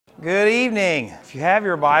Good evening. If you have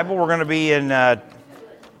your Bible, we're going to be in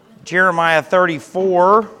Jeremiah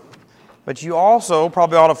 34, but you also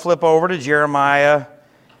probably ought to flip over to Jeremiah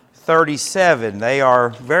 37. They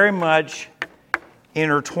are very much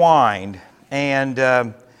intertwined. And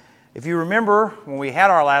if you remember, when we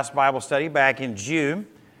had our last Bible study back in June,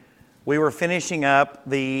 we were finishing up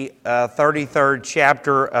the 33rd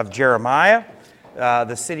chapter of Jeremiah.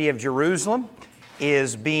 The city of Jerusalem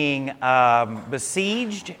is being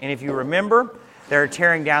besieged, and if you remember, they're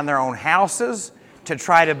tearing down their own houses to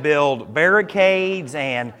try to build barricades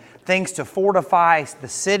and things to fortify the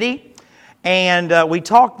city. And we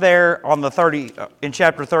talked there on in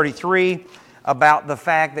chapter 33 about the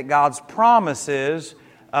fact that God's promises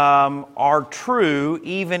are true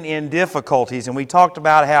even in difficulties, and we talked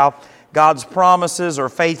about how God's promises are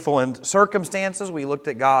faithful in circumstances. We looked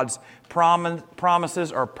at God's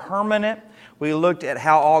promises are permanent. We looked at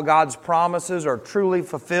how all God's promises are truly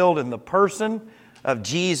fulfilled in the person of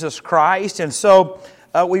Jesus Christ. And so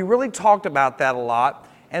we really talked about that a lot.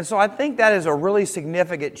 And so I think that is a really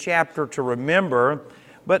significant chapter to remember.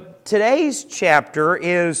 But today's chapter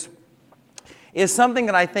is something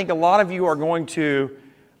that I think a lot of you are going to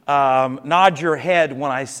nod your head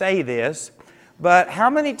when I say this. But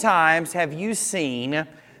how many times have you seen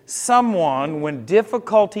someone, when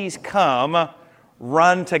difficulties come,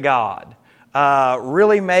 run to God?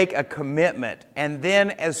 Really make a commitment, and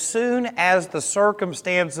then as soon as the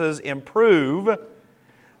circumstances improve,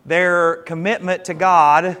 their commitment to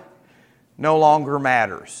God no longer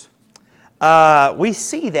matters. We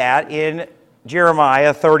see that in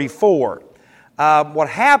Jeremiah 34. What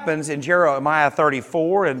happens in Jeremiah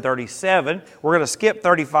 34 and 37, we're going to skip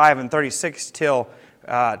 35 and 36 till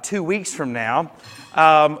 2 weeks from now,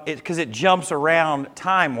 because it jumps around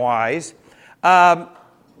time-wise.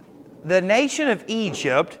 The nation of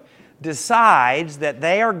Egypt decides that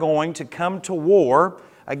they are going to come to war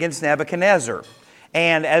against Nebuchadnezzar.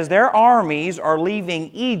 And as their armies are leaving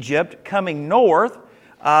Egypt, coming north,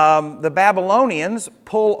 the Babylonians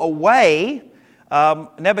pull away.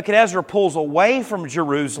 Nebuchadnezzar pulls away from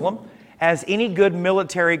Jerusalem, as any good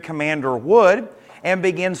military commander would, and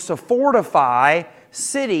begins to fortify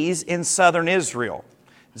cities in southern Israel,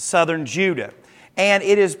 southern Judah. And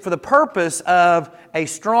it is for the purpose of a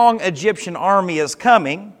strong Egyptian army is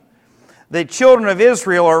coming. The children of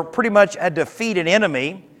Israel are pretty much a defeated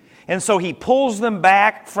enemy. And so he pulls them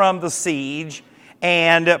back from the siege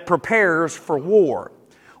and prepares for war.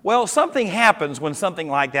 Well, something happens when something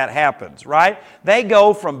like that happens, right? They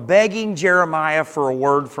go from begging Jeremiah for a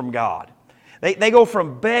word from God. They go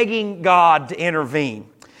from begging God to intervene.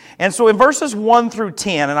 And so in verses 1 through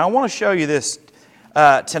 10, and I want to show you this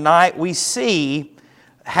tonight, we see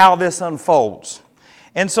how this unfolds.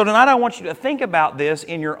 And so tonight I want you to think about this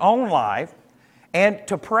in your own life and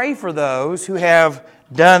to pray for those who have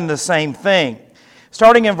done the same thing.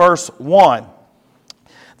 Starting in verse 1.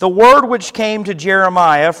 The word which came to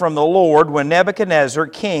Jeremiah from the Lord when Nebuchadnezzar,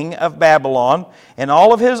 king of Babylon, and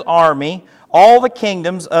all of his army, all the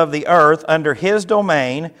kingdoms of the earth under his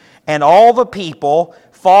domain, and all the people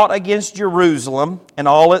fought against Jerusalem and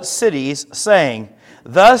all its cities, saying,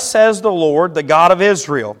 Thus says the Lord, the God of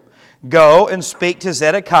Israel, Go and speak to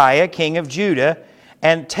Zedekiah, king of Judah,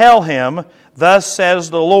 and tell him, Thus says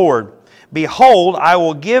the Lord, Behold, I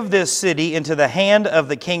will give this city into the hand of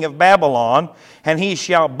the king of Babylon, and he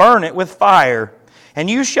shall burn it with fire. And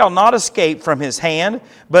you shall not escape from his hand,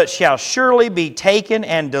 but shall surely be taken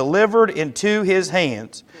and delivered into his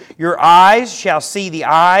hands. Your eyes shall see the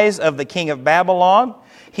eyes of the king of Babylon.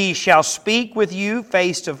 He shall speak with you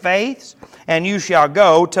face to face, and you shall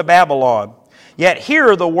go to Babylon. Yet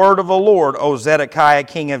hear the word of the Lord, O Zedekiah,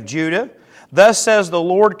 king of Judah. Thus says the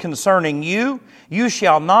Lord concerning you, You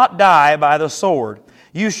shall not die by the sword.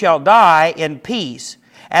 You shall die in peace,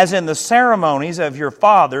 as in the ceremonies of your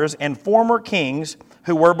fathers and former kings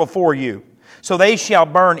who were before you. So they shall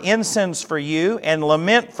burn incense for you and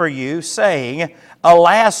lament for you, saying,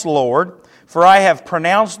 Alas, Lord, for I have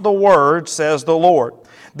pronounced the word, says the Lord.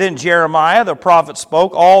 Then Jeremiah the prophet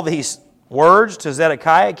spoke all these words to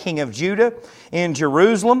Zedekiah, king of Judah, in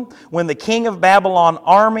Jerusalem, when the king of Babylon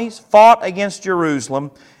armies fought against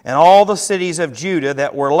Jerusalem and all the cities of Judah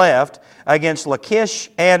that were left against Lachish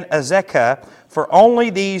and Azekah, for only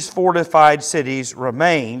these fortified cities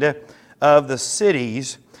remained of the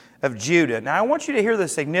cities of Judah. Now I want you to hear the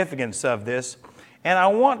significance of this, and I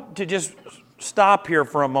want to just stop here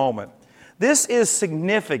for a moment. This is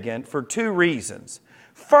significant for two reasons.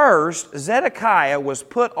 First, Zedekiah was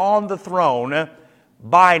put on the throne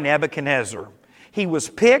by Nebuchadnezzar. He was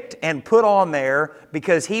picked and put on there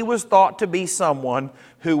because he was thought to be someone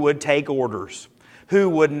who would take orders, who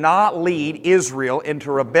would not lead Israel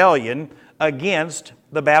into rebellion against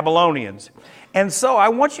the Babylonians. And so I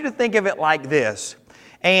want you to think of it like this.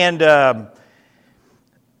 And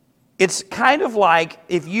it's kind of like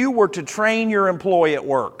if you were to train your employee at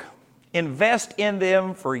work, invest in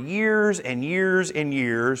them for years and years and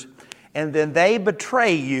years, and then they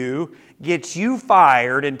betray you, get you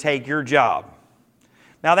fired, and take your job.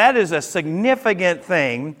 Now that is a significant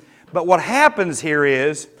thing, but what happens here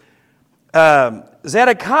is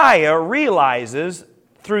Zedekiah realizes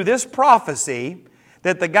through this prophecy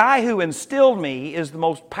that the guy who instilled me is the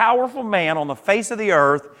most powerful man on the face of the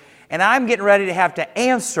earth, and I'm getting ready to have to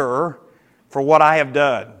answer for what I have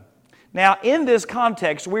done. Now, in this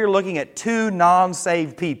context, we're looking at two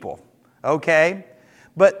non-saved people, okay?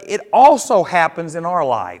 But it also happens in our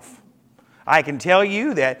life. I can tell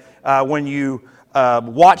you that when you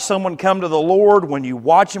watch someone come to the Lord, when you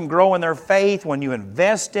watch them grow in their faith, when you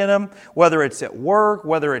invest in them, whether it's at work,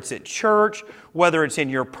 whether it's at church, whether it's in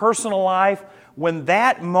your personal life, when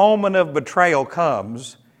that moment of betrayal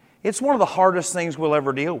comes, it's one of the hardest things we'll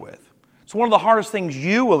ever deal with. It's one of the hardest things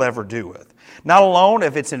you will ever deal with. Not alone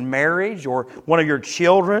if it's in marriage or one of your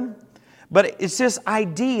children, but it's this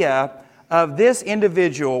idea of this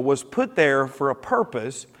individual was put there for a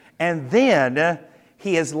purpose, and then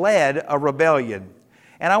he has led a rebellion.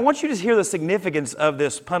 And I want you to hear the significance of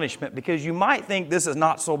this punishment, because you might think this is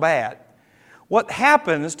not so bad. What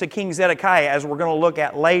happens to King Zedekiah, as we're going to look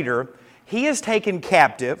at later, he is taken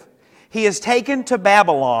captive, he is taken to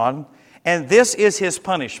Babylon, and this is his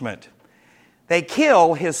punishment. They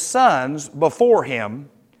kill his sons before him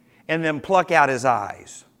and then pluck out his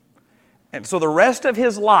eyes. And so the rest of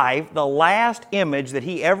his life, the last image that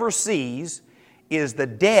he ever sees is the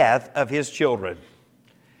death of his children.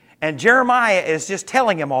 And Jeremiah is just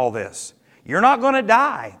telling him all this. You're not going to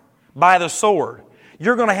die by the sword.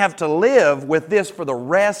 You're going to have to live with this for the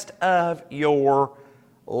rest of your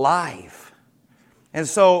life. And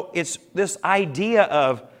so it's this idea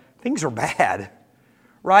of things are bad,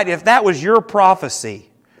 right? If that was your prophecy,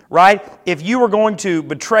 right? If you were going to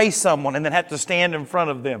betray someone and then have to stand in front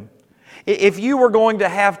of them, if you were going to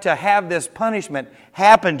have this punishment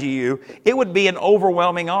happen to you, it would be an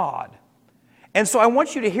overwhelming odd. And so I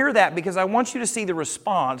want you to hear that, because I want you to see the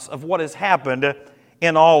response of what has happened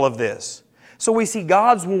in all of this. So we see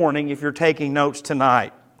God's warning, if you're taking notes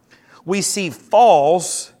tonight. We see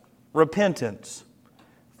false repentance.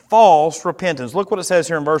 False repentance. Look what it says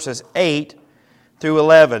here in verses 8 through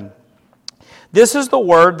 11. This is the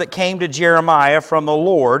word that came to Jeremiah from the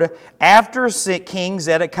Lord after King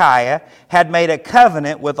Zedekiah had made a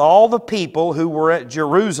covenant with all the people who were at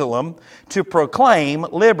Jerusalem to proclaim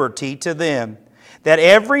liberty to them, that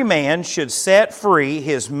every man should set free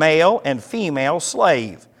his male and female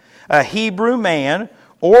slave, a Hebrew man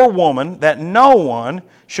or woman, that no one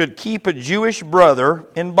should keep a Jewish brother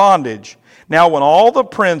in bondage. Now when all the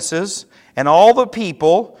princes and all the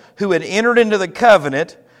people who had entered into the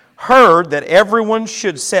covenant heard that everyone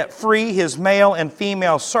should set free his male and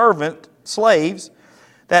female slaves,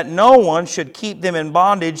 that no one should keep them in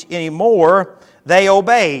bondage anymore, they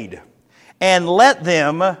obeyed and let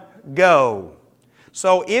them go.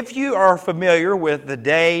 So if you are familiar with the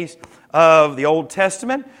days of the Old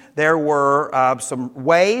Testament, there were some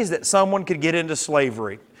ways that someone could get into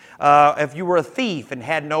slavery. If you were a thief and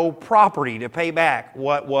had no property to pay back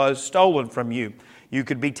what was stolen from you, you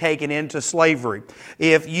could be taken into slavery.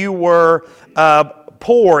 If you were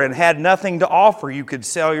poor and had nothing to offer, you could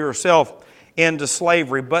sell yourself into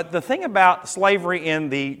slavery. But the thing about slavery in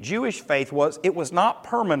the Jewish faith was it was not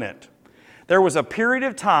permanent. There was a period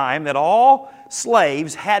of time that all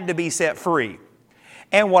slaves had to be set free.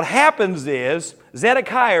 And what happens is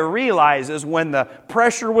Zedekiah realizes when the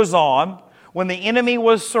pressure was on, when the enemy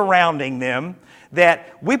was surrounding them,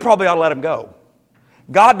 that we probably ought to let them go.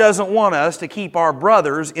 God doesn't want us to keep our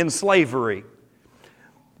brothers in slavery.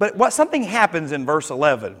 But something happens in verse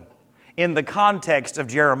 11 in the context of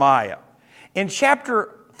Jeremiah. In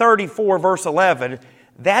chapter 34, verse 11,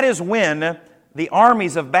 that is when the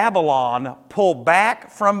armies of Babylon pull back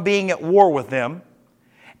from being at war with them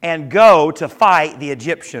and go to fight the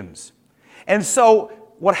Egyptians. And so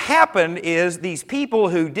what happened is these people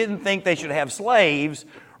who didn't think they should have slaves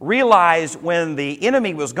realized when the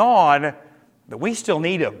enemy was gone that we still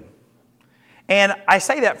need them. And I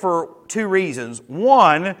say that for two reasons.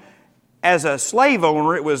 One, as a slave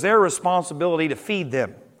owner, it was their responsibility to feed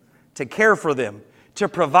them, to care for them, to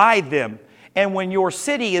provide them. And when your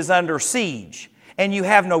city is under siege, and you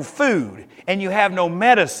have no food, and you have no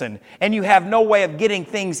medicine, and you have no way of getting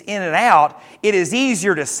things in and out, it is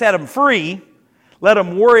easier to set them free, let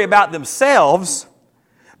them worry about themselves.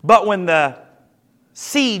 But when the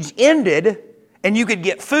siege ended and you could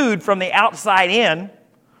get food from the outside in,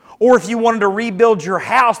 or if you wanted to rebuild your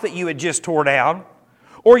house that you had just tore down,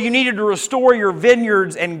 or you needed to restore your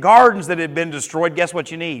vineyards and gardens that had been destroyed, guess what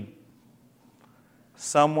you need?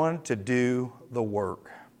 Someone to do the work.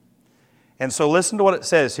 And so listen to what it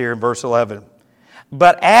says here in verse 11.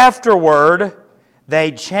 But afterward,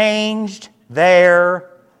 they changed their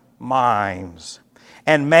minds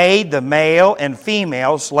and made the male and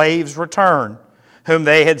female slaves return, whom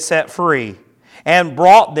they had set free, and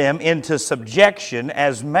brought them into subjection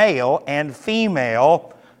as male and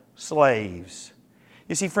female slaves.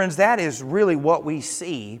 You see, friends, that is really what we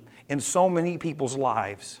see in so many people's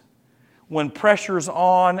lives. When pressure's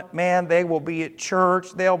on, man, they will be at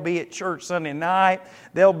church. They'll be at church Sunday night.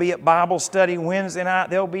 They'll be at Bible study Wednesday night.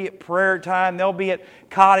 They'll be at prayer time. They'll be at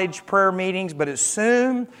cottage prayer meetings. But as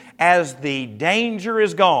soon as the danger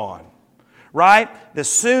is gone, right? As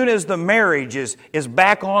soon as the marriage is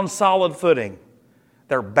back on solid footing,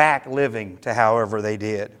 they're back living to however they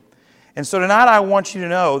did. And so tonight I want you to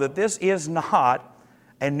know that this is not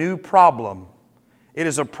a new problem. It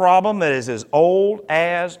is a problem that is as old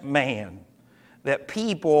as man, that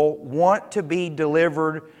people want to be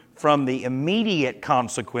delivered from the immediate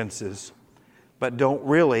consequences, but don't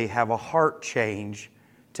really have a heart change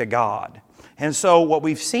to God. And so what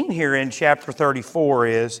we've seen here in chapter 34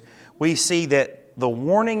 is we see that the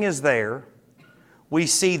warning is there, we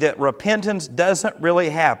see that repentance doesn't really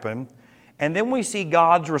happen, and then we see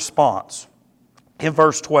God's response in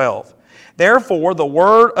verse 12. Therefore, the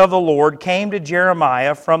word of the Lord came to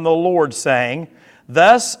Jeremiah from the Lord, saying,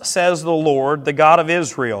 Thus says the Lord, the God of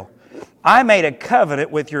Israel, I made a covenant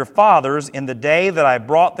with your fathers in the day that I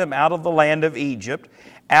brought them out of the land of Egypt,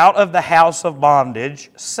 out of the house of bondage,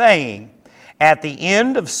 saying, At the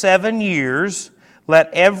end of 7 years,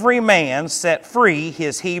 let every man set free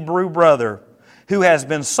his Hebrew brother, who has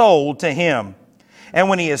been sold to him. And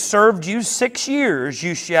when he has served you 6 years,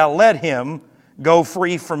 you shall let him go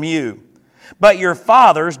free from you. But your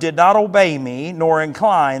fathers did not obey me, nor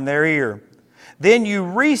incline their ear. Then you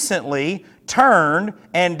recently turned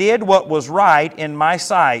and did what was right in my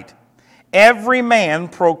sight, every man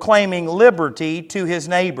proclaiming liberty to his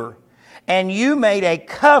neighbor. And you made a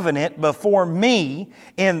covenant before me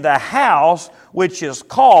in the house which is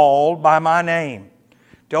called by my name.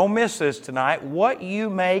 Don't miss this tonight. What you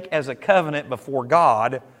make as a covenant before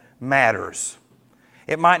God matters.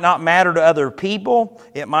 It might not matter to other people.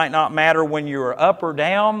 It might not matter when you are up or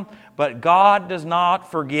down. But God does not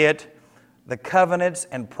forget the covenants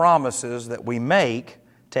and promises that we make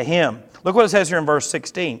to Him. Look what it says here in verse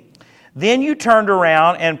 16. Then you turned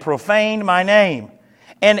around and profaned my name,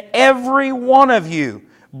 and every one of you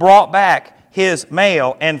brought back his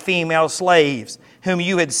male and female slaves, whom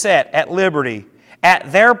you had set at liberty,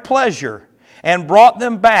 at their pleasure, and brought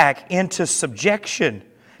them back into subjection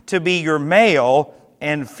to be your male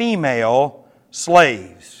and female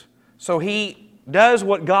slaves. So He does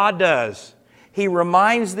what God does. He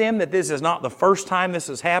reminds them that this is not the first time this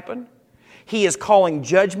has happened. He is calling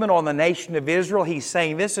judgment on the nation of Israel. He's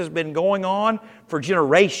saying this has been going on for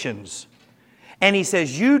generations. And He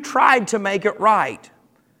says, you tried to make it right,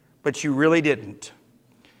 but you really didn't.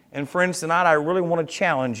 And friends, tonight I really want to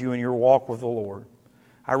challenge you in your walk with the Lord.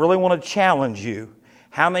 I really want to challenge you.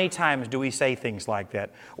 How many times do we say things like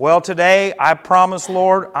that? Well, today, I promise,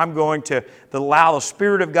 Lord, I'm going to allow the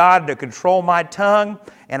Spirit of God to control my tongue,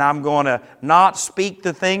 and I'm going to not speak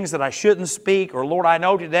the things that I shouldn't speak. Or, Lord, I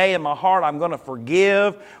know today in my heart I'm going to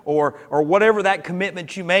forgive, or whatever that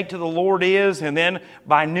commitment you make to the Lord is. And then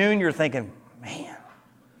by noon, you're thinking,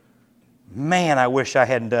 man, I wish I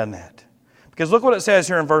hadn't done that. Because look what it says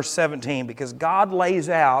here in verse 17. Because God lays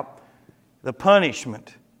out the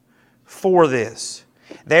punishment for this.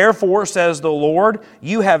 Therefore, says the Lord,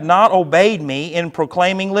 you have not obeyed me in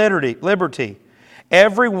proclaiming liberty.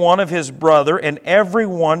 Every one of his brother and every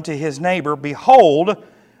one to his neighbor, behold,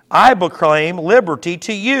 I proclaim liberty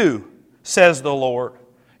to you, says the Lord.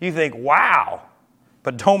 You think, wow,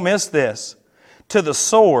 but don't miss this. To the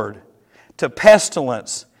sword, to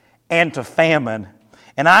pestilence, and to famine.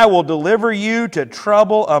 And I will deliver you to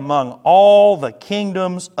trouble among all the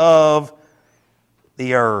kingdoms of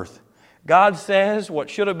the earth. God says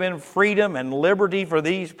what should have been freedom and liberty for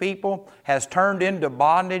these people has turned into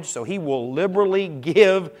bondage, so He will liberally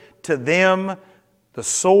give to them the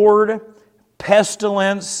sword,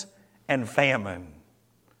 pestilence, and famine.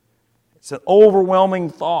 It's an overwhelming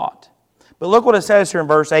thought. But look what it says here in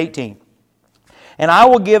verse 18. And I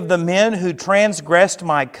will give the men who transgressed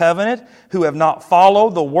my covenant, who have not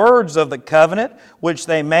followed the words of the covenant which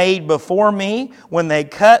they made before me, when they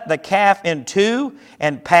cut the calf in two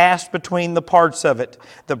and passed between the parts of it.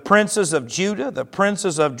 The princes of Judah, the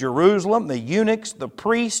princes of Jerusalem, the eunuchs, the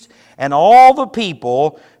priests, and all the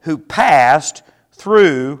people who passed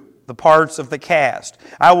through the parts of the cast.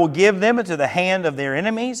 I will give them into the hand of their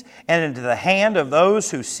enemies and into the hand of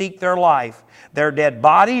those who seek their life. Their dead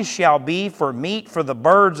bodies shall be for meat for the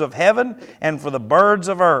birds of heaven and for the birds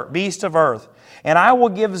of earth, beasts of earth. And I will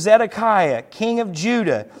give Zedekiah, king of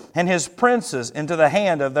Judah, and his princes into the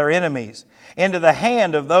hand of their enemies, into the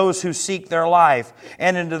hand of those who seek their life,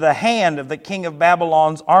 and into the hand of the king of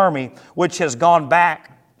Babylon's army, which has gone back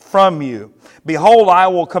from you. Behold, I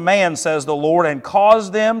will command, says the Lord, and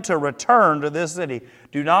cause them to return to this city.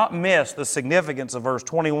 Do not miss the significance of verse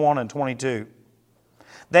 21 and 22.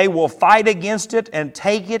 They will fight against it and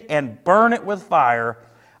take it and burn it with fire.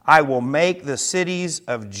 I will make the cities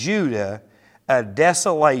of Judah a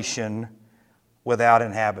desolation without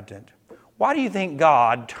inhabitant. Why do you think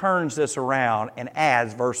God turns this around and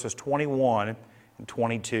adds verses 21 and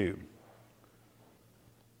 22?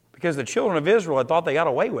 Because the children of Israel had thought they got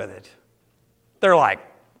away with it. They're like,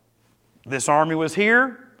 this army was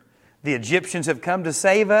here. The Egyptians have come to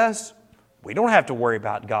save us. We don't have to worry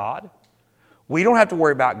about God. We don't have to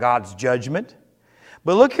worry about God's judgment.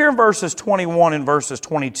 But look here in verses 21 and verses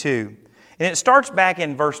 22. And it starts back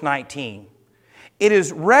in verse 19. It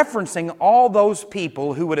is referencing all those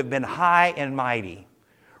people who would have been high and mighty.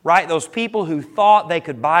 Right? Those people who thought they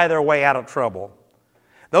could buy their way out of trouble.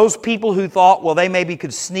 Those people who thought, well, they maybe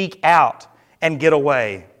could sneak out and get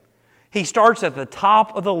away. He starts at the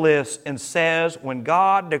top of the list and says, when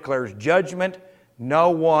God declares judgment, no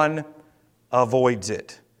one avoids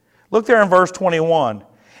it. Look there in verse 21.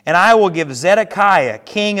 And I will give Zedekiah,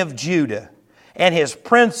 king of Judah, and his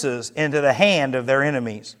princes into the hand of their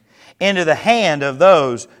enemies, into the hand of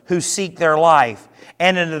those who seek their life,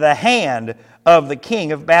 and into the hand of the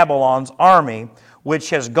king of Babylon's army,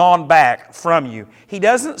 which has gone back from you. He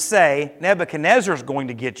doesn't say Nebuchadnezzar's going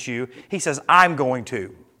to get you. He says, I'm going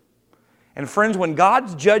to. And friends, when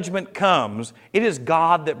God's judgment comes, it is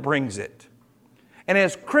God that brings it. And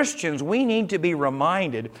as Christians, we need to be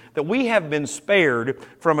reminded that we have been spared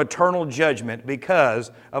from eternal judgment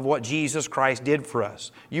because of what Jesus Christ did for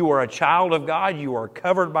us. You are a child of God. You are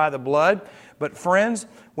covered by the blood. But friends,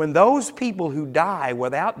 when those people who die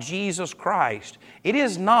without Jesus Christ, it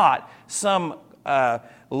is not some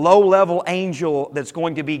low-level angel that's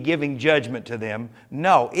going to be giving judgment to them.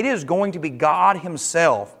 No, it is going to be God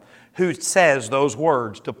Himself who says those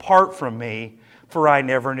words, "Depart from me, for I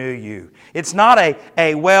never knew you." It's not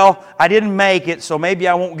well, I didn't make it, so maybe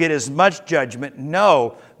I won't get as much judgment.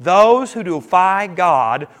 No, those who defy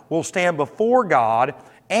God will stand before God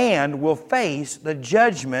and will face the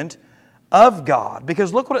judgment of God.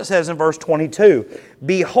 Because look what it says in verse 22.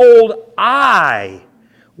 Behold, I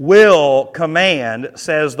will command,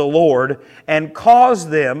 says the Lord, and cause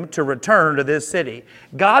them to return to this city.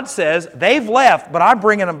 God says, they've left, but I'm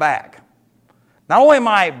bringing them back. Not only am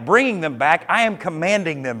I bringing them back, I am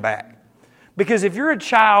commanding them back. Because if you're a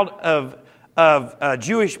child of a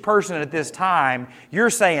Jewish person at this time, you're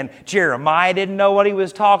saying, Jeremiah didn't know what he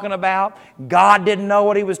was talking about. God didn't know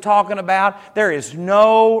what he was talking about. There is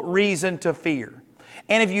no reason to fear.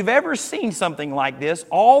 And if you've ever seen something like this,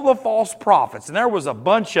 all the false prophets, and there was a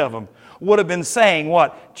bunch of them, would have been saying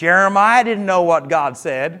what? Jeremiah didn't know what God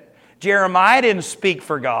said. Jeremiah didn't speak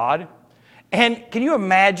for God. And can you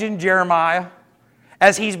imagine Jeremiah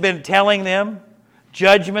as he's been telling them,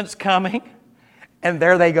 judgment's coming, and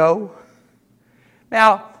there they go?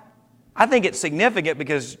 Now, I think it's significant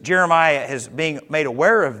because Jeremiah is being made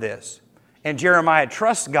aware of this, and Jeremiah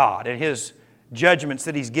trusts God and His judgments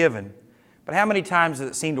that He's given. But how many times does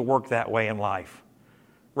it seem to work that way in life?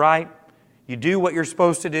 Right? You do what you're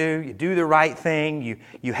supposed to do. You do the right thing.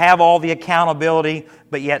 You have all the accountability,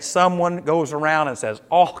 but yet someone goes around and says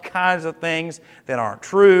all kinds of things that aren't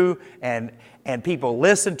true, and people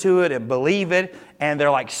listen to it and believe it, and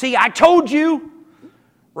they're like, see, I told you!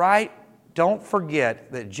 Right? Don't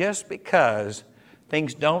forget that just because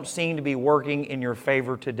things don't seem to be working in your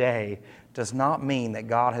favor today does not mean that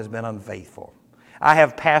God has been unfaithful. I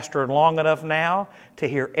have pastored long enough now to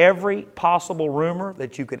hear every possible rumor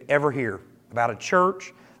that you could ever hear about a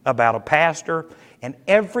church, about a pastor, and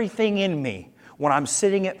everything in me, when I'm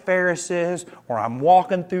sitting at Ferris's or I'm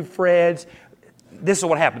walking through Fred's, this is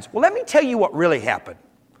what happens. Well, let me tell you what really happened.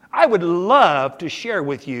 I would love to share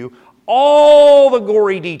with you all the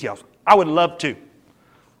gory details. I would love to.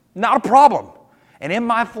 Not a problem. And in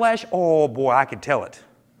my flesh, oh boy, I could tell it.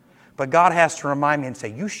 But God has to remind me and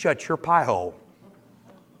say, you shut your pie hole,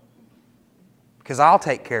 because I'll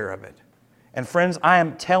take care of it. And friends,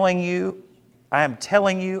 I'm telling you that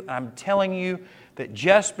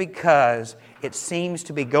just because it seems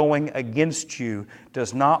to be going against you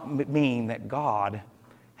does not mean that God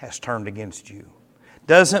has turned against you.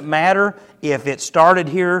 Doesn't matter if it started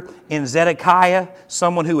here in Zedekiah,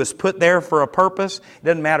 someone who was put there for a purpose. It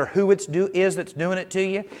doesn't matter who it is that's doing it to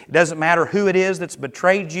you. It doesn't matter who it is that's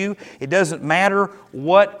betrayed you. It doesn't matter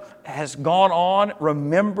what has gone on.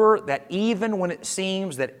 Remember that even when it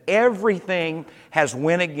seems that everything has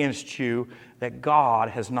went against you, that God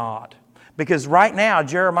has not. Because right now,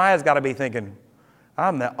 Jeremiah's got to be thinking,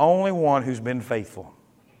 I'm the only one who's been faithful.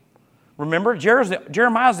 Remember,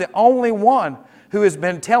 Jeremiah's the only one who has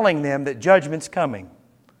been telling them that judgment's coming.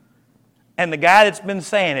 And the guy that's been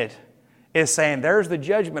saying it is saying, there's the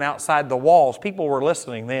judgment outside the walls. People were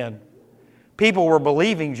listening then. People were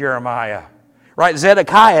believing Jeremiah. Right?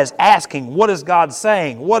 Zedekiah is asking, what is God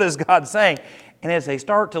saying? What is God saying? And as they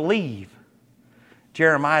start to leave,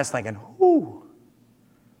 Jeremiah's thinking, whoo.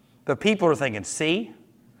 The people are thinking, see?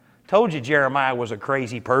 Told you Jeremiah was a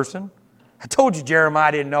crazy person. I told you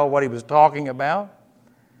Jeremiah didn't know what he was talking about.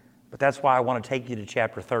 But that's why I want to take you to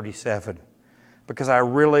chapter 37. Because I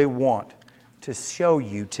really want to show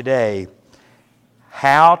you today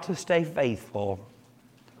how to stay faithful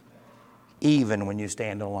even when you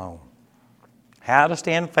stand alone. How to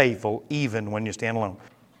stand faithful even when you stand alone.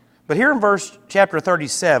 But here in chapter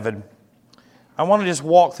 37, I want to just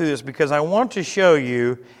walk through this because I want to show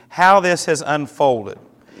you how this has unfolded.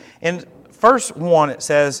 In verse 1 it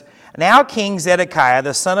says, now King Zedekiah,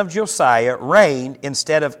 the son of Josiah, reigned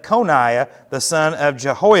instead of Coniah, the son of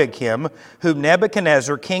Jehoiakim, whom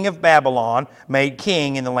Nebuchadnezzar, king of Babylon, made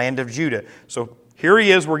king in the land of Judah. So here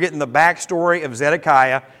he is, we're getting the backstory of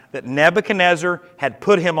Zedekiah, that Nebuchadnezzar had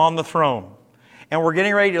put him on the throne. And we're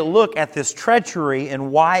getting ready to look at this treachery and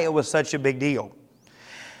why it was such a big deal.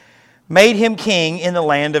 Made him king in the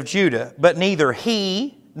land of Judah, but neither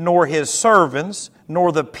he nor his servants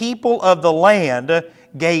nor the people of the land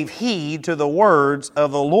gave heed to the words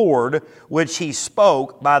of the Lord, which he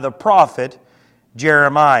spoke by the prophet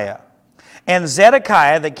Jeremiah. And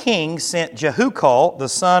Zedekiah the king sent Jehukal, the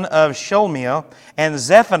son of Shelmiah, and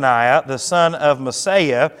Zephaniah, the son of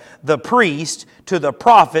Maaseiah, the priest, to the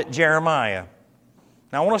prophet Jeremiah.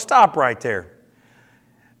 Now I want to stop right there.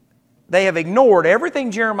 They have ignored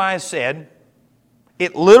everything Jeremiah said.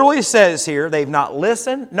 It literally says here, they've not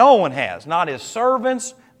listened. No one has. Not his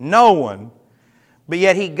servants, no one. But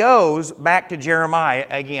yet he goes back to Jeremiah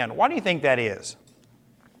again. Why do you think that is?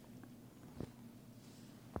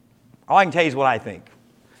 All I can tell you is what I think.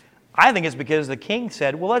 I think it's because the king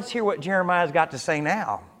said, well, let's hear what Jeremiah's got to say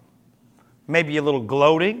now. Maybe a little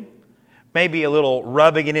gloating. Maybe a little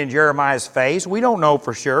rubbing it in Jeremiah's face. We don't know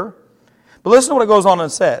for sure. But listen to what it goes on and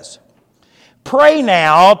says. Pray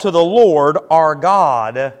now to the Lord our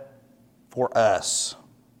God for us.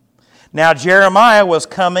 Now Jeremiah was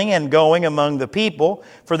coming and going among the people,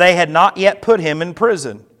 for they had not yet put him in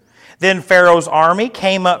prison. Then Pharaoh's army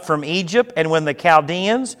came up from Egypt, and when the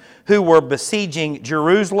Chaldeans who were besieging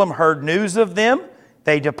Jerusalem heard news of them,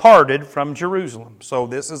 they departed from Jerusalem. So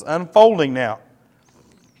this is unfolding now.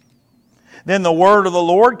 Then the word of the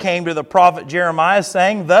Lord came to the prophet Jeremiah,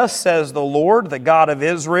 saying, thus says the Lord, the God of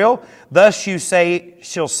Israel, thus you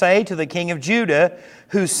shall say to the king of Judah,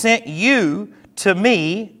 who sent you to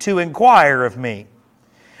me to inquire of me.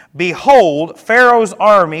 Behold, Pharaoh's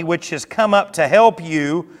army, which has come up to help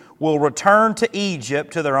you, will return to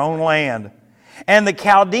Egypt, to their own land. And the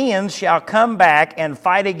Chaldeans shall come back and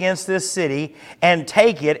fight against this city, and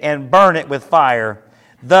take it and burn it with fire.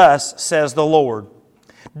 Thus says the Lord.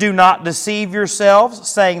 Do not deceive yourselves,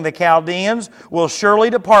 saying the Chaldeans will surely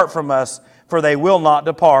depart from us, for they will not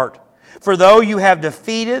depart. For though you have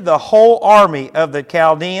defeated the whole army of the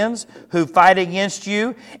Chaldeans who fight against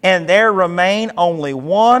you, and there remain only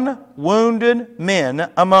one wounded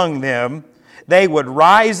man among them, they would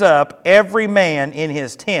rise up every man in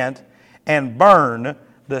his tent and burn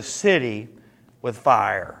the city with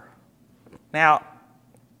fire. Now,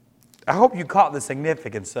 I hope you caught the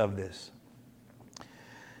significance of this.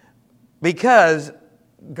 Because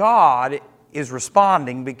God is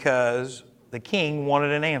responding because the king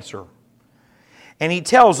wanted an answer. And he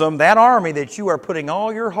tells them that army that you are putting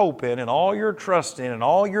all your hope in and all your trust in and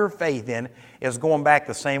all your faith in is going back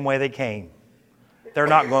the same way they came. They're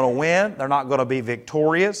not going to win. They're not going to be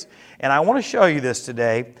victorious. And I want to show you this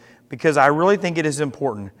today because I really think it is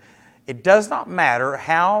important. It does not matter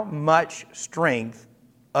how much strength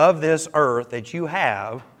of this earth that you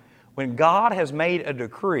have. When God has made a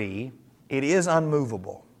decree, it is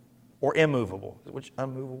unmovable. or immovable. Which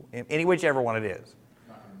unmovable? Whichever one it is.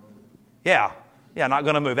 Yeah, not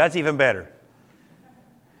going to move. That's even better.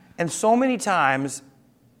 And so many times,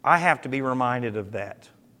 I have to be reminded of that.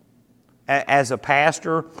 As a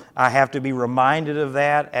pastor, I have to be reminded of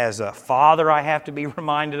that. As a father, I have to be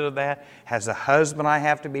reminded of that. As a husband, I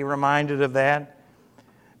have to be reminded of that.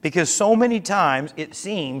 Because so many times, it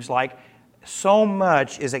seems like so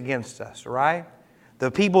much is against us, right? The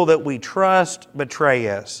people that we trust betray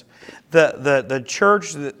us. The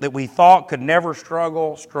church that we thought could never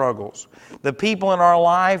struggle, struggles. The people in our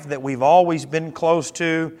life that we've always been close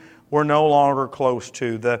to, we're no longer close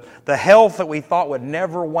to. The health that we thought would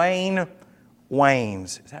never wane,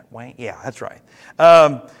 wanes. Is that wane? Yeah, that's right.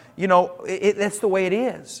 That's the way it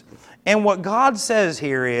is. And what God says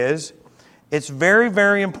here is, it's very,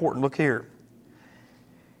 very important. Look here.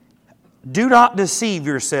 Do not deceive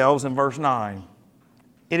yourselves in verse 9.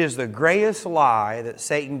 It is the greatest lie that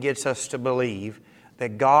Satan gets us to believe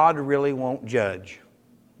that God really won't judge,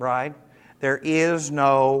 right? There is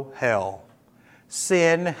no hell.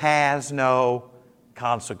 Sin has no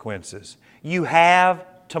consequences. You have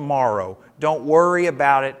tomorrow. Don't worry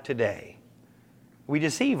about it today. We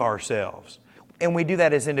deceive ourselves. And we do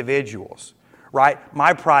that as individuals, right?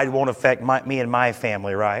 My pride won't affect me and my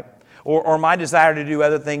family, right? Or my desire to do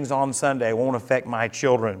other things on Sunday won't affect my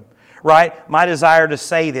children, right? My desire to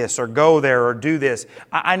say this or go there or do this.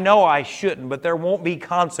 I know I shouldn't, but there won't be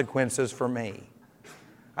consequences for me.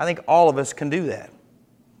 I think all of us can do that.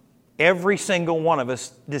 Every single one of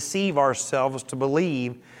us deceive ourselves to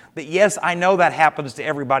believe that, yes, I know that happens to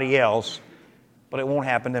everybody else, but it won't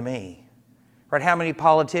happen to me. Right? How many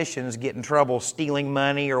politicians get in trouble stealing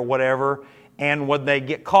money or whatever, and when they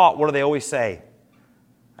get caught, what do they always say?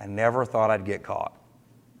 I never thought I'd get caught.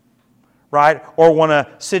 Right? Or when a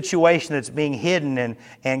situation that's being hidden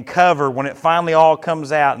and covered, when it finally all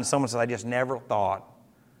comes out and someone says, I just never thought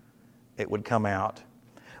it would come out.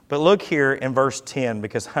 But look here in verse 10,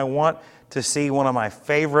 because I want to see one of my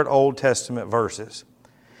favorite Old Testament verses.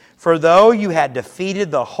 For though you had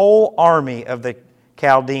defeated the whole army of the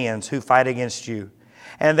Chaldeans who fight against you,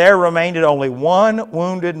 and there remained only one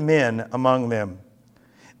wounded man among them,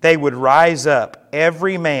 they would rise up,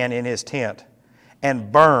 every man in his tent,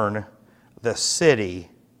 and burn the city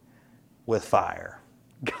with fire.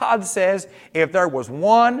 God says if there was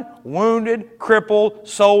one wounded, crippled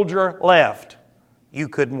soldier left, you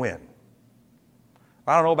couldn't win.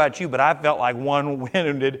 I don't know about you, but I felt like one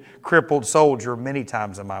wounded, crippled soldier many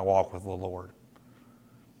times in my walk with the Lord.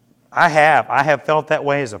 I have felt that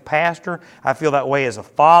way as a pastor. I feel that way as a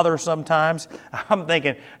father sometimes. I'm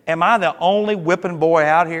thinking, am I the only whipping boy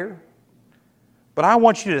out here? But I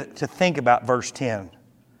want you to think about verse 10.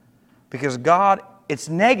 Because God, it's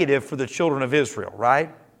negative for the children of Israel,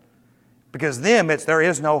 right? Because there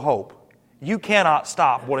is no hope. You cannot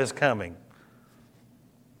stop what is coming.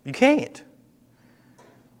 You can't.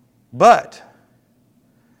 But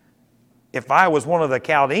if I was one of the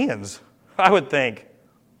Chaldeans, I would think,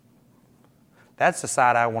 that's the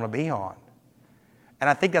side I want to be on. And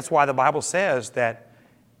I think that's why the Bible says that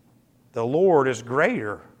the Lord is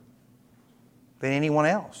greater than anyone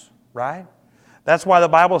else, right? That's why the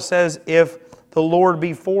Bible says, if the Lord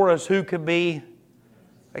be for us, who could be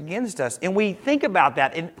against us? And we think about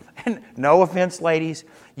that. And no offense, ladies,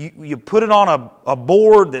 you put it on a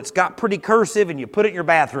board that's got pretty cursive and you put it in your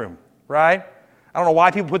bathroom, right? I don't know why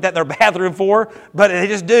people put that in their bathroom for, but they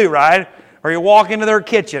just do, right? Or you walk into their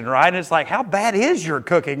kitchen, right? And it's like, how bad is your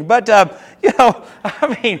cooking? But,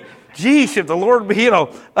 geez, if the Lord be,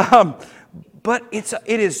 but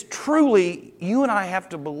it is truly, you and I have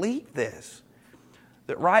to believe this.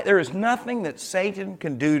 That, right, there is nothing that Satan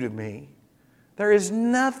can do to me. There is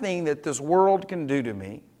nothing that this world can do to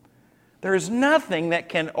me. There is nothing that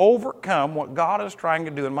can overcome what God is trying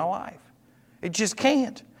to do in my life. It just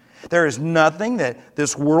can't. There is nothing that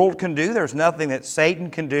this world can do. There's nothing that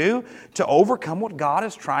Satan can do to overcome what God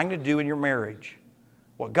is trying to do in your marriage,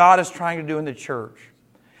 what God is trying to do in the church.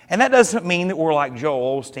 And that doesn't mean that we're like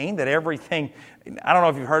Joel Osteen, that everything, I don't know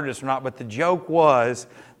if you've heard this or not, but the joke was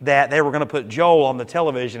that they were going to put Joel on the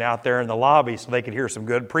television out there in the lobby so they could hear some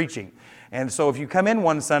good preaching. And so if you come in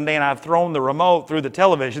one Sunday and I've thrown the remote through the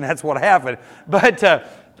television, that's what happened. But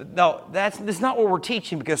no, that's not what we're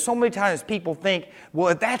teaching, because so many times people think, well,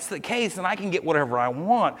 if that's the case, then I can get whatever I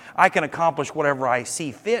want. I can accomplish whatever I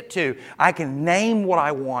see fit to. I can name what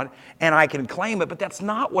I want and I can claim it, but that's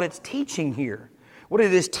not what it's teaching here. What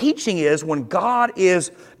it is teaching is when God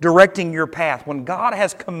is directing your path, when God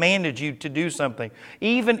has commanded you to do something,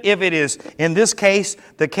 even if it is, in this case,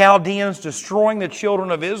 the Chaldeans destroying the children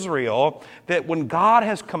of Israel, that when God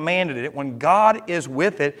has commanded it, when God is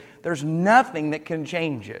with it, there's nothing that can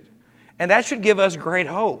change it. And that should give us great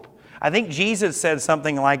hope. I think Jesus said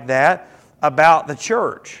something like that about the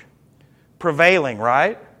church prevailing,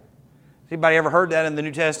 right? Anybody ever heard that in the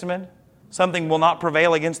New Testament? Something will not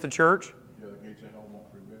prevail against the church?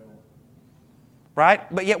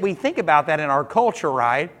 Right? But yet we think about that in our culture,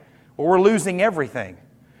 right? Well, we're losing everything.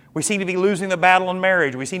 We seem to be losing the battle in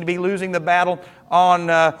marriage. We seem to be losing the battle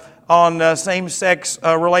on same-sex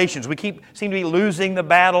relations. We seem to be losing the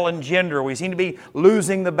battle in gender. We seem to be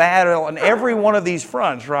losing the battle on every one of these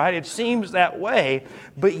fronts, right? It seems that way.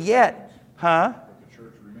 But yet,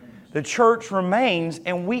 the church remains,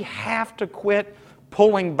 and we have to quit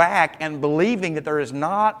pulling back and believing that there is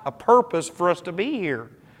not a purpose for us to be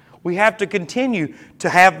here. We have to continue to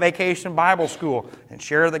have Vacation Bible School and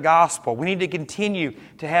share the gospel. We need to continue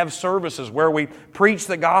to have services where we preach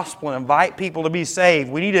the gospel and invite people to be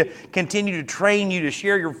saved. We need to continue to train you to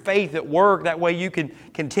share your faith at work. That way you can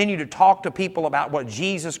continue to talk to people about what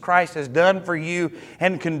Jesus Christ has done for you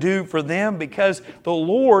and can do for them. Because the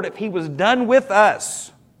Lord, if He was done with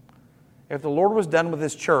us, if the Lord was done with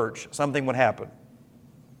His church, something would happen.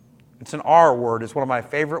 It's an R word. It's one of my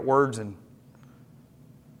favorite words in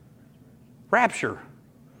rapture.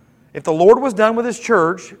 If the Lord was done with His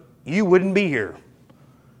church, you wouldn't be here.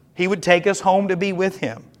 He would take us home to be with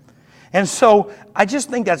Him. And so I just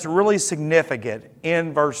think that's really significant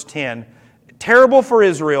in verse 10. Terrible for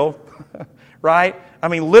Israel, right? I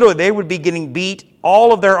mean, literally, they would be getting beat,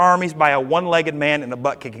 all of their armies, by a one-legged man in a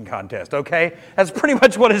butt-kicking contest, okay? That's pretty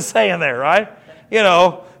much what it's saying there, right? You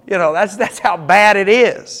know, that's how bad it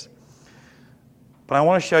is. But I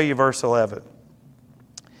want to show you verse 11.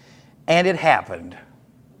 And it happened.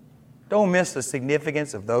 Don't miss the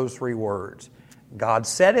significance of those three words. God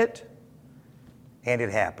said it, and it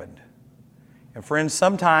happened. And friends,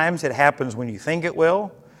 sometimes it happens when you think it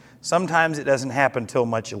will. Sometimes it doesn't happen till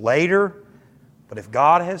much later. But if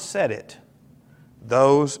God has said it,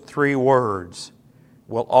 those three words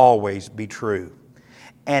will always be true.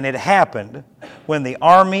 And it happened when the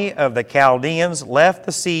army of the Chaldeans left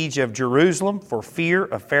the siege of Jerusalem for fear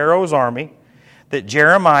of Pharaoh's army, that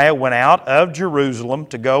Jeremiah went out of Jerusalem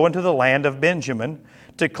to go into the land of Benjamin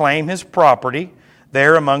to claim his property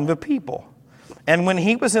there among the people. And when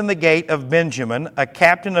he was in the gate of Benjamin, a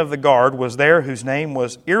captain of the guard was there whose name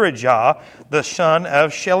was Irijah, the son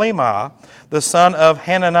of Shelemiah, the son of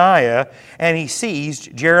Hananiah, and he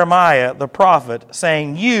seized Jeremiah the prophet,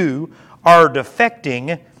 saying, "You are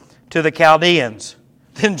defecting to the Chaldeans."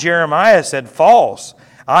 Then Jeremiah said, "False.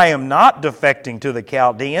 I am not defecting to the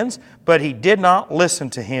Chaldeans," but he did not listen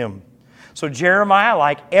to him. So Jeremiah,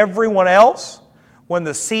 like everyone else, when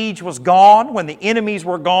the siege was gone, when the enemies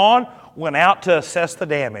were gone, went out to assess the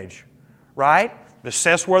damage, right? To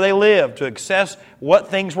assess where they lived, to assess what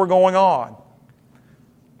things were going on.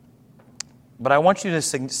 But I want you to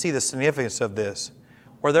see the significance of this.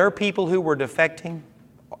 Were there people who were defecting?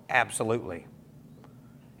 Absolutely.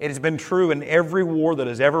 It has been true in every war that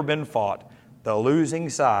has ever been fought. The losing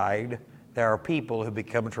side, there are people who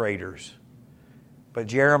become traitors. But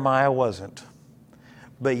Jeremiah wasn't.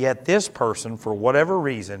 But yet this person, for whatever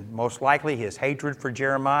reason, most likely his hatred for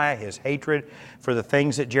Jeremiah, his hatred for the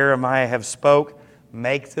things that Jeremiah have spoke,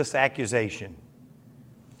 makes this accusation.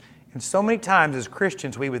 And so many times as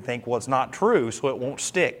Christians we would think, well, it's not true, so it won't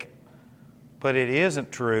stick. But it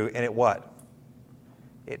isn't true, and it what?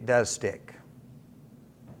 It does stick.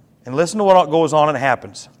 And listen to what goes on and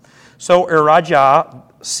happens. So Irijah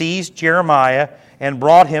seized Jeremiah and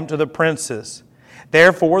brought him to the princes.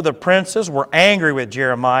 Therefore the princes were angry with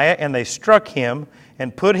Jeremiah, and they struck him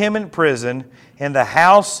and put him in prison in the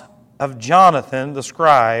house of Jonathan the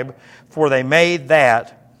scribe, for they made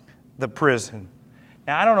that the prison.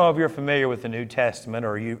 Now, I don't know if you're familiar with the New Testament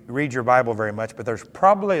or you read your Bible very much, but there's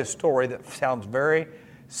probably a story that sounds very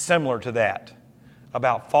similar to that,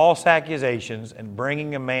 about false accusations and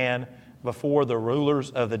bringing a man before the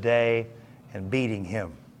rulers of the day and beating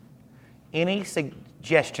him. Any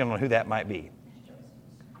suggestion on who that might be?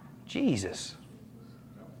 Jesus.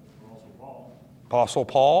 Apostle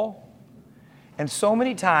Paul. And so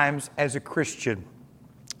many times as a Christian,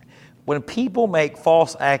 when people make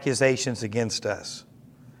false accusations against us,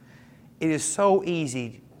 it is so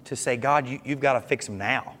easy to say, God, you've got to fix them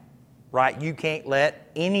now, right? You can't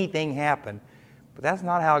let anything happen. But that's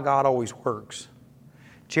not how God always works.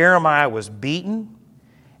 Jeremiah was beaten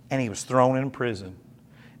and he was thrown in prison.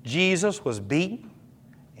 Jesus was beaten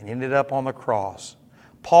and ended up on the cross.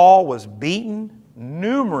 Paul was beaten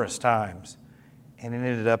numerous times, and it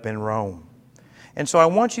ended up in Rome. And so I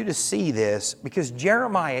want you to see this, because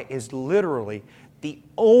Jeremiah is literally the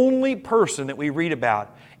only person that we read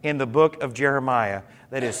about in the book of Jeremiah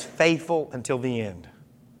that is faithful until the end.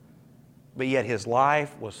 But yet his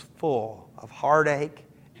life was full of heartache,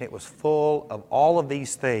 and it was full of all of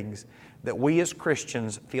these things that we as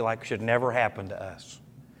Christians feel like should never happen to us.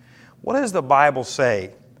 What does the Bible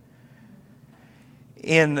say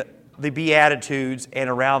in the Beatitudes and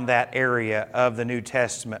around that area of the New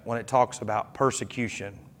Testament when it talks about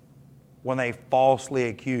persecution, when they falsely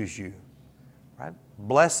accuse you? Right?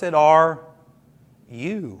 Blessed are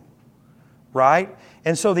you. Right?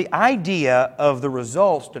 And so the idea of the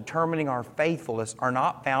results determining our faithfulness are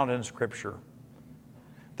not found in Scripture.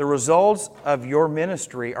 The results of your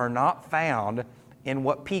ministry are not found in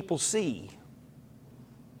what people see,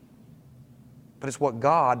 but it's what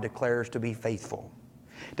God declares to be faithful.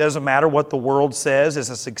 It doesn't matter what the world says is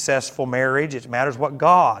a successful marriage. It matters what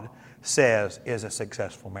God says is a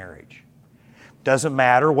successful marriage. It doesn't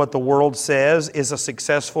matter what the world says is a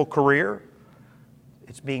successful career.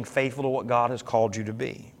 It's being faithful to what God has called you to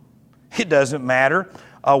be. It doesn't matter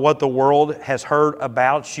what the world has heard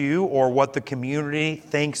about you or what the community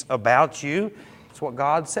thinks about you. It's what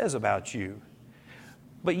God says about you.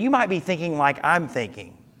 But you might be thinking like I'm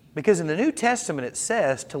thinking, because in the New Testament it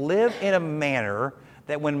says to live in a manner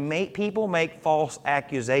that when people make false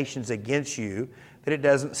accusations against you, that it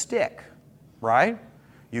doesn't stick, right?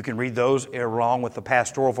 You can read those along with the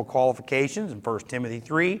pastoral qualifications in 1 Timothy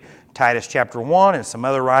 3, Titus chapter 1, and some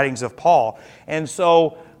other writings of Paul. And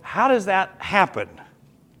so how does that happen?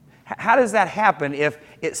 How does that happen if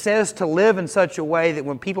it says to live in such a way that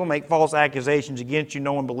when people make false accusations against you,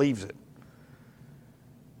 no one believes it?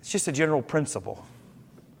 It's just a general principle.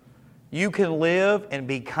 You can live and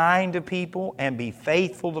be kind to people and be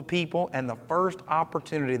faithful to people, and the first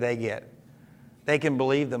opportunity they get, they can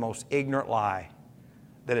believe the most ignorant lie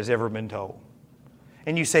that has ever been told.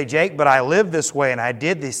 And you say, Jake, but I lived this way and I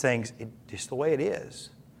did these things. It's just the way it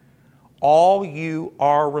is. All you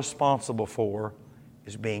are responsible for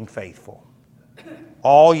is being faithful.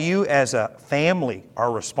 All you as a family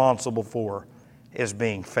are responsible for is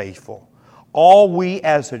being faithful. All we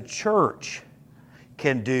as a church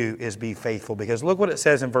can do is be faithful, because look what it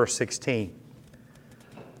says in verse 16.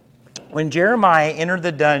 When Jeremiah entered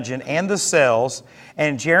the dungeon and the cells,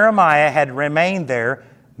 and Jeremiah had remained there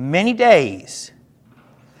many days,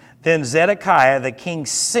 then Zedekiah the king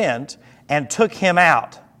sent and took him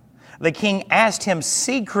out. The king asked him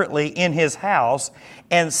secretly in his house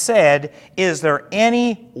and said, "Is there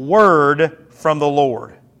any word from the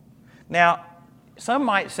Lord?" Now, some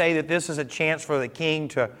might say that this is a chance for the king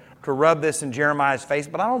to rub this in Jeremiah's face,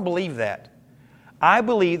 but I don't believe that. I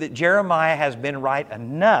believe that Jeremiah has been right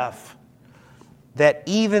enough that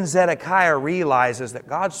even Zedekiah realizes that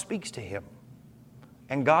God speaks to him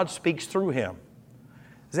and God speaks through him.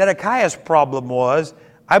 Zedekiah's problem was,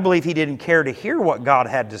 I believe he didn't care to hear what God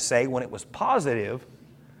had to say when it was positive,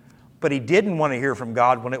 but he didn't want to hear from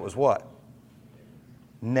God when it was what?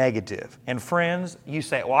 Negative. And friends, you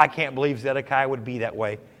say, well, I can't believe Zedekiah would be that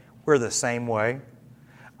way. We're the same way.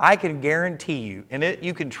 I can guarantee you, and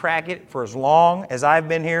you can track it for as long as I've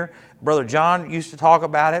been here. Brother John used to talk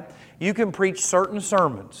about it. You can preach certain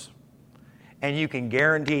sermons, and you can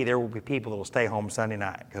guarantee there will be people that will stay home Sunday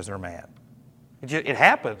night because they're mad. It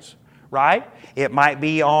happens, right? It might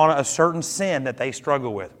be on a certain sin that they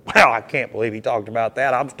struggle with. Well, I can't believe he talked about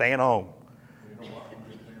that. I'm staying home. You know what?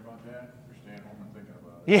 When you think about that, you're staying home and thinking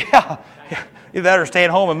about it. Yeah, you better staying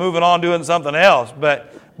home and moving on doing something else.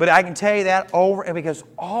 But I can tell you that over, and because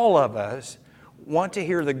all of us want to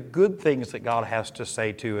hear the good things that God has to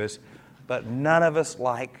say to us, but none of us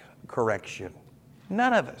like correction.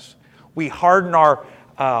 None of us. We harden our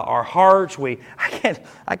hearts.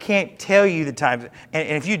 I can't tell you the times.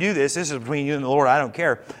 And if you do this, this is between you and the Lord. I don't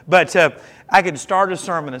care. But I can start a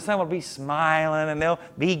sermon and someone will be smiling and they'll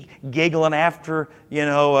be giggling after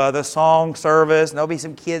the song service. And there'll be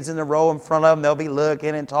some kids in the row in front of them. They'll be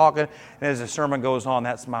looking and talking. And as the sermon goes on,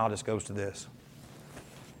 that smile just goes to this.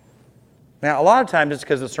 Now, a lot of times it's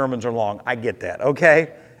because the sermons are long. I get that,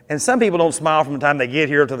 okay? And some people don't smile from the time they get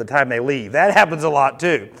here to the time they leave. That happens a lot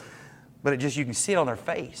too. But you can see it on their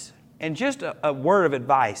face. And just a word of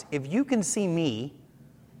advice. If you can see me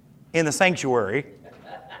in the sanctuary,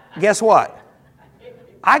 guess what?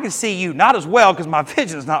 I can see you, not as well because my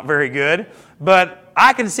vision is not very good, but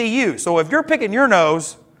I can see you. So if you're picking your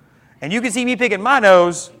nose and you can see me picking my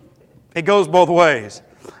nose, it goes both ways.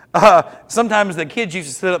 Sometimes the kids used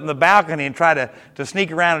to sit up in the balcony and try to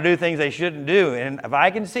sneak around and do things they shouldn't do. And if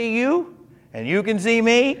I can see you and you can see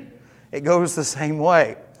me, it goes the same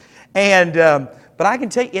way. And but I can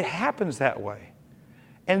tell you, it happens that way.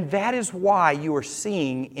 And that is why you are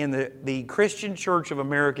seeing in the Christian Church of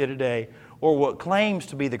America today, or what claims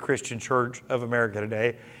to be the Christian Church of America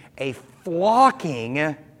today, a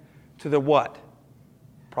flocking to the what?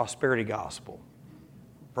 Prosperity gospel.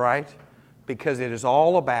 Right? Because it is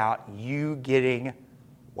all about you getting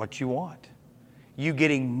what you want. You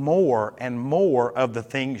getting more and more of the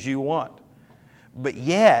things you want. But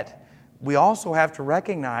yet, we also have to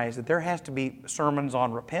recognize that there has to be sermons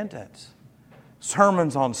on repentance,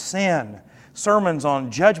 sermons on sin, sermons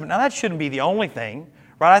on judgment. Now, that shouldn't be the only thing,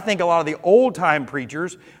 right? I think a lot of the old-time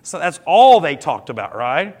preachers, so that's all they talked about,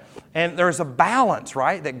 right? And there's a balance,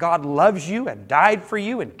 right? That God loves you and died for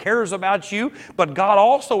you and cares about you, but God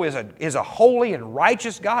also is a holy and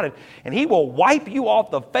righteous God, and He will wipe you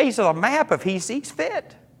off the face of the map if He sees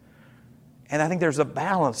fit. And I think there's a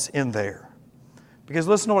balance in there. Because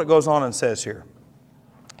listen to what it goes on and says here.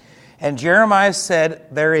 And Jeremiah said,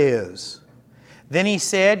 there is. Then he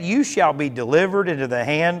said, you shall be delivered into the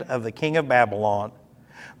hand of the king of Babylon.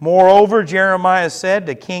 Moreover, Jeremiah said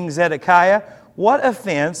to King Zedekiah, what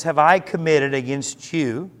offense have I committed against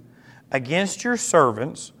you, against your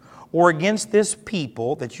servants, or against this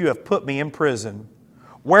people that you have put me in prison?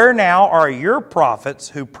 Where now are your prophets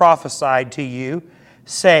who prophesied to you,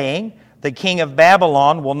 saying, the king of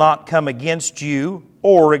Babylon will not come against you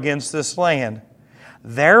or against this land?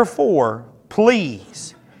 Therefore,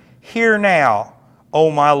 please, hear now,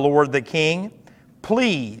 O my lord the king,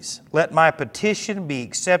 please let my petition be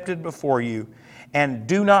accepted before you, and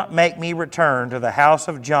do not make me return to the house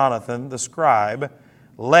of Jonathan the scribe,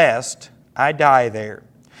 lest I die there.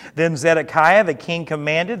 Then Zedekiah the king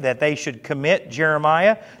commanded that they should commit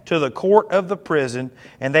Jeremiah to the court of the prison,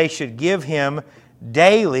 and they should give him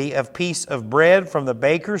daily a piece of bread from the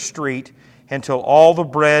baker's street until all the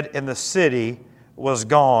bread in the city was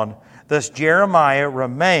gone. Thus Jeremiah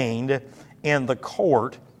remained in the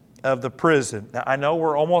court of the prison. Now, I know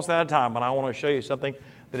we're almost out of time, but I want to show you something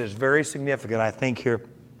that is very significant, I think, here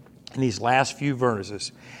in these last few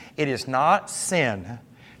verses. It is not sin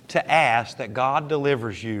to ask that God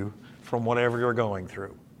delivers you from whatever you're going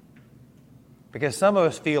through. Because some of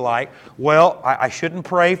us feel like, well, I shouldn't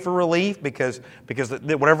pray for relief because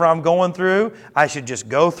whatever I'm going through, I should just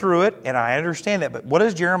go through it, and I understand that. But what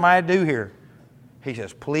does Jeremiah do here? He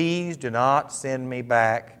says, please do not send me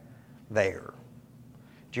back there.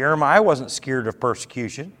 Jeremiah wasn't scared of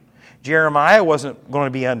persecution. Jeremiah wasn't going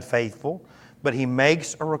to be unfaithful, but he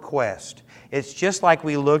makes a request. It's just like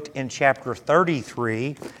we looked in chapter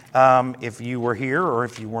 33, if you were here or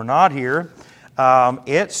if you were not here.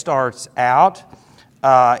 It starts out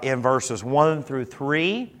in verses 1 through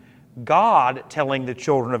 3, God telling the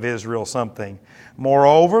children of Israel something.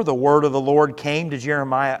 Moreover, the word of the Lord came to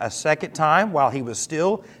Jeremiah a second time while he was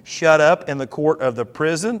still shut up in the court of the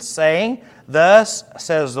prison, saying, thus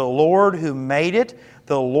says the Lord who made it,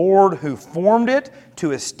 the Lord who formed it,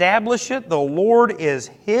 to establish it. The Lord is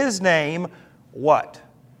His name. What?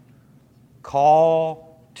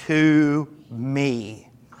 Call to me,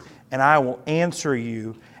 and I will answer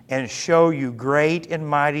you and show you great and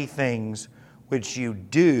mighty things which you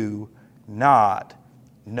do not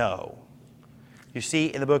know. You see,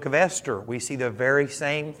 in the book of Esther, we see the very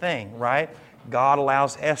same thing, right? God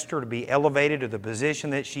allows Esther to be elevated to the position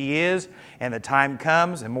that she is, and the time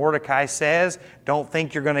comes, and Mordecai says, don't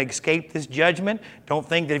think you're going to escape this judgment. Don't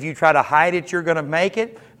think that if you try to hide it, you're going to make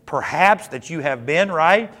it. Perhaps that you have been,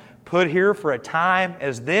 right, put here for a time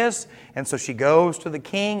as this. And so she goes to the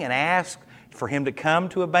king and asks for him to come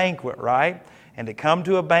to a banquet, right? And to come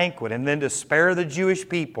to a banquet, and then to spare the Jewish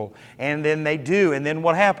people. And then they do, and then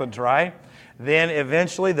what happens, right? Then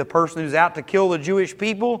eventually the person who's out to kill the Jewish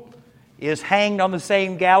people is hanged on the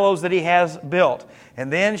same gallows that he has built.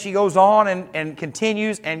 And then she goes on and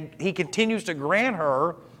continues, and he continues to grant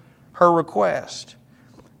her request.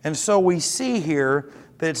 And so we see here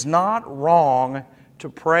that it's not wrong to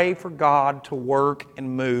pray for God to work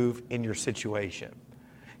and move in your situation.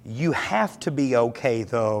 You have to be okay,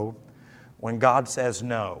 though, when God says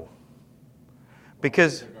no.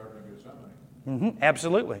 Because,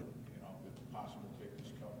 absolutely.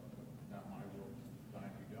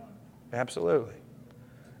 Absolutely.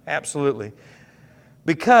 Absolutely.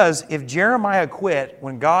 Because if Jeremiah quit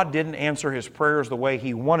when God didn't answer his prayers the way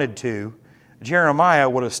he wanted to, Jeremiah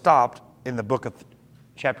would have stopped in the book of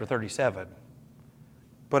chapter 37.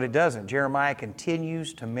 But it doesn't. Jeremiah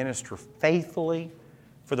continues to minister faithfully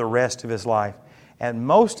for the rest of his life. And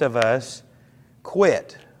most of us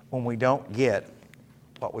quit when we don't get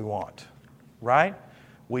what we want. Right?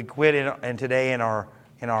 We quit today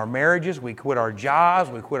in in our marriages, we quit our jobs,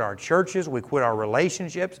 we quit our churches, we quit our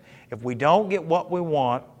relationships. If we don't get what we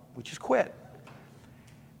want, we just quit.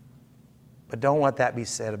 But don't let that be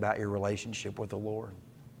said about your relationship with the Lord.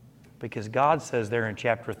 Because God says there in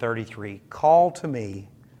chapter 33, call to me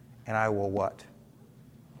and I will what?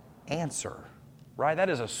 Answer. Right? That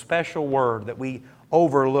is a special word that we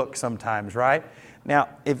overlook sometimes, right? Now,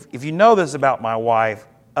 if you know this about my wife,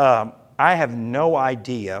 I have no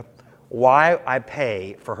idea why I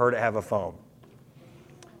pay for her to have a phone.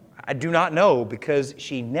 I do not know because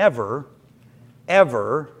she never,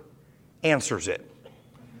 ever answers it.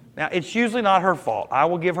 Now, it's usually not her fault. I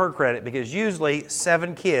will give her credit because usually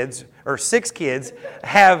 6 kids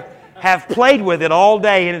have played with it all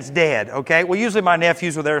day and it's dead, okay? Well, usually my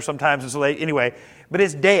nephews were there sometimes, and so anyway, but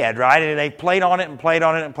it's dead, right? And they played on it and played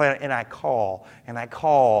on it and played on it, and I call, and I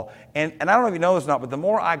call. And I don't know if you know this or not, but the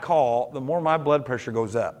more I call, the more my blood pressure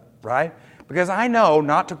goes up, right? Because I know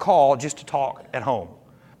not to call just to talk at home.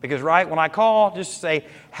 Because, right, when I call, just to say,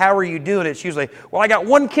 how are you doing? It's usually, well, I got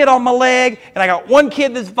one kid on my leg, and I got one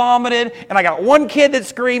kid that's vomited, and I got one kid that's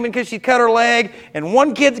screaming because she cut her leg, and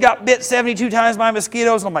one kid's got bit 72 times by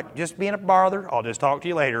mosquitoes. And I'm like, just being a bother, I'll just talk to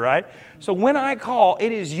you later, right? So when I call,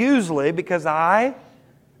 it is usually because I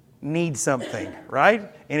need something,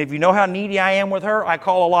 right? And if you know how needy I am with her, I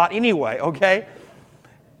call a lot anyway, okay?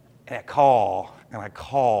 And I call, and I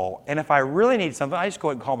call. And if I really need something, I just go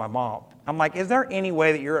ahead and call my mom. I'm like, is there any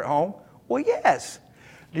way that you're at home? Well, yes.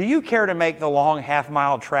 Do you care to make the long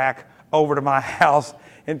half-mile trek over to my house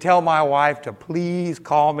and tell my wife to please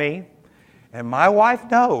call me? And my wife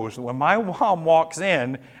knows when my mom walks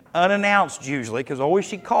in, unannounced usually, because always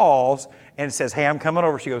she calls and says, hey, I'm coming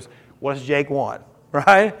over. She goes, what does Jake want?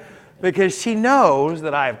 Right? Because she knows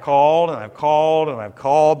that I have called and I've called and I've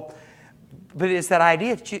called. But it's that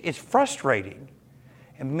idea, it's frustrating.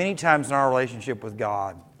 And many times in our relationship with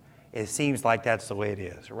God, it seems like that's the way it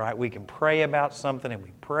is, right? We can pray about something and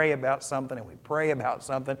we pray about something and we pray about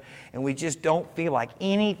something and we just don't feel like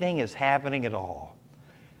anything is happening at all.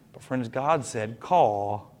 But friends, God said,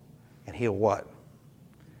 call and He'll what?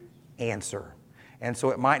 Answer. And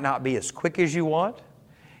so it might not be as quick as you want.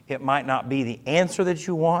 It might not be the answer that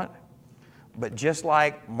you want. But just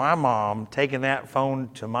like my mom taking that phone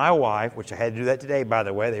to my wife, which I had to do that today, by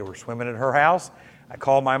the way, they were swimming at her house. I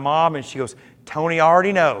called my mom and she goes, Tony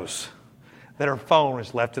already knows that her phone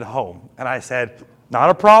is left at home. And I said, not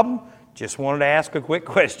a problem, just wanted to ask a quick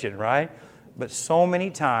question, right? But so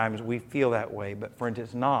many times we feel that way, but friends,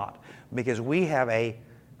 it's not. Because we have a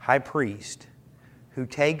high priest who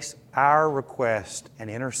takes our requests and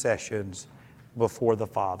intercessions before the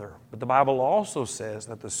Father. But the Bible also says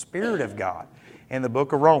that the Spirit of God, in the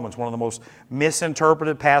book of Romans, one of the most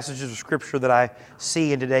misinterpreted passages of Scripture that I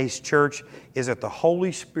see in today's church, is that the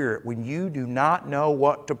Holy Spirit, when you do not know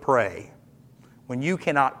what to pray, when you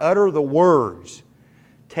cannot utter the words,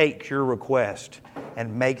 takes your request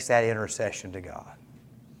and makes that intercession to God.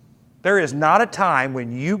 There is not a time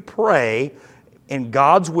when you pray in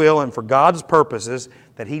God's will and for God's purposes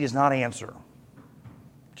that He does not answer.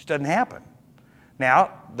 It just doesn't happen.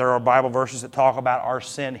 Now, there are Bible verses that talk about our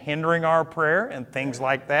sin hindering our prayer and things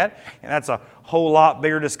like that. And that's a whole lot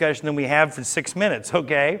bigger discussion than we have for 6 minutes,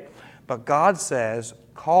 okay? But God says,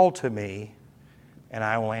 call to me and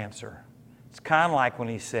I will answer. It's kind of like when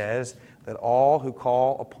He says that all who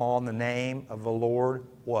call upon the name of the Lord,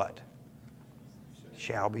 what?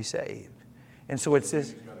 Shall be saved. And so it's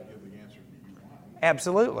this.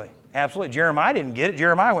 Absolutely. Absolutely. Jeremiah didn't get it.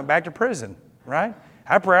 Jeremiah went back to prison, right?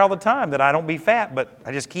 I pray all the time that I don't be fat, but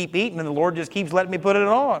I just keep eating and the Lord just keeps letting me put it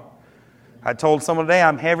on. I told someone today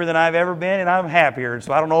I'm heavier than I've ever been and I'm happier.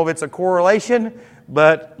 So I don't know if it's a correlation,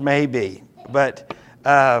 but maybe. But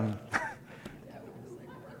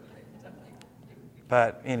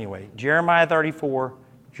anyway, Jeremiah 34,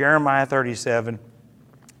 Jeremiah 37,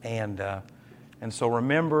 and so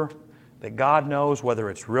remember that God knows whether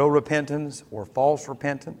it's real repentance or false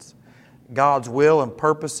repentance. God's will and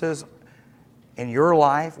purposes in your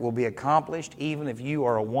life will be accomplished even if you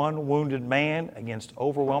are a one wounded man against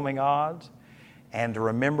overwhelming odds. And to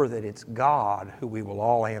remember that it's God who we will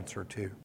all answer to.